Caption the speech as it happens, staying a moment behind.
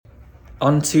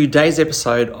On today's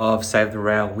episode of Save the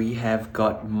Rail, we have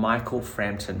got Michael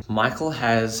Frampton. Michael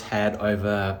has had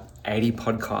over 80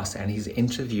 podcasts and he's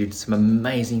interviewed some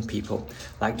amazing people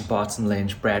like Barton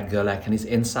Lynch, Brad Gerlach, and his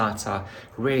insights are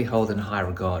really held in high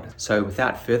regard. So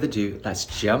without further ado, let's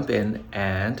jump in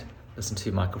and listen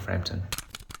to Michael Frampton.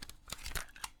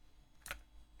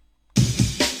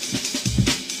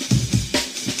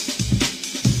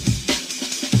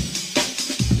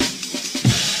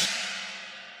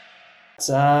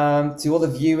 To all the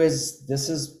viewers, this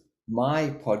is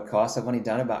my podcast. I've only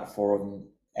done about 4 of them,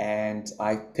 and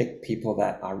I pick people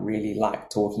that I really like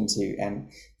talking to,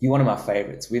 and you're one of my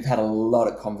favorites. We've had a lot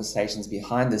of conversations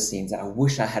behind the scenes that I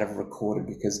wish I had have recorded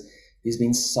because there's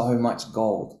been so much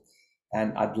gold,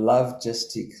 and I'd love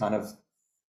just to kind of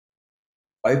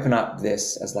open up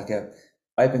this as like a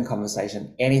open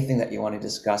conversation, anything that you want to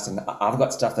discuss. And I've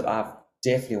got stuff that I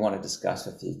definitely want to discuss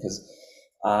with you because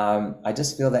I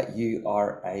just feel that you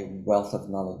are a wealth of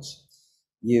knowledge.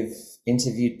 You've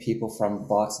interviewed people from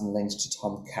Barton Lynch to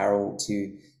Tom Carroll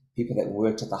to people that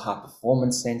worked at the High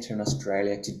Performance Center in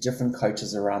Australia to different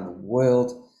coaches around the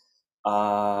world.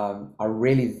 I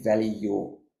really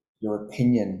value your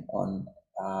opinion on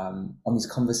these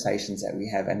conversations that we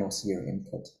have and also your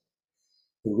input.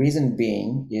 The reason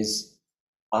being is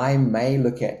I may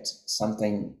look at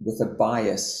something with a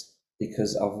bias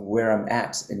because of where I'm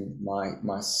at in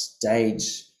my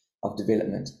stage of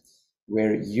development,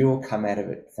 where you'll come out of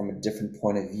it from a different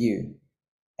point of view.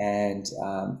 And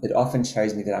it often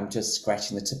shows me that I'm just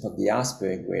scratching the tip of the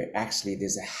iceberg, where actually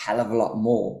there's a hell of a lot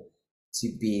more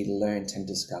to be learned and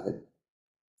discovered.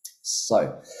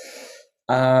 So,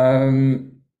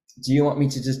 do you want me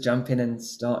to just jump in and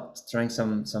start throwing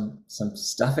some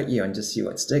stuff at you and just see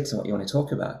what sticks and what you want to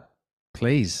talk about?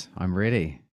 Please, I'm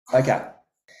ready. Okay.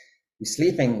 We're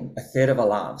sleeping a third of our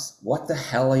lives. What the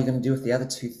hell are you going to do with the other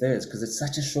 2/3? Because it's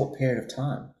such a short period of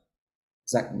time.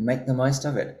 It's like, make the most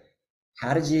of it.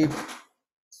 How did you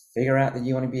figure out that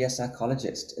you want to be a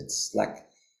psychologist? It's like,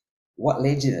 what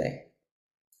led you there?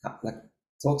 Like,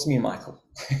 talk to me, Michael.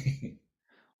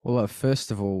 Well,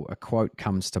 first of all, a quote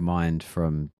comes to mind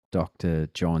from Dr.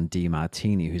 John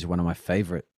Demartini, who's one of my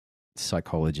favorite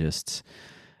psychologists,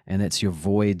 and that's your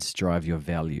voids drive your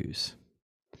values.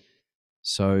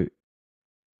 So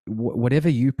whatever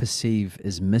you perceive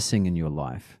is missing in your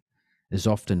life is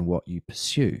often what you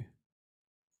pursue.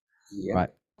 Yeah. Right?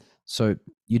 So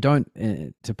you don't,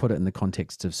 to put it in the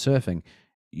context of surfing,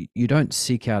 you don't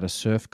seek out a surf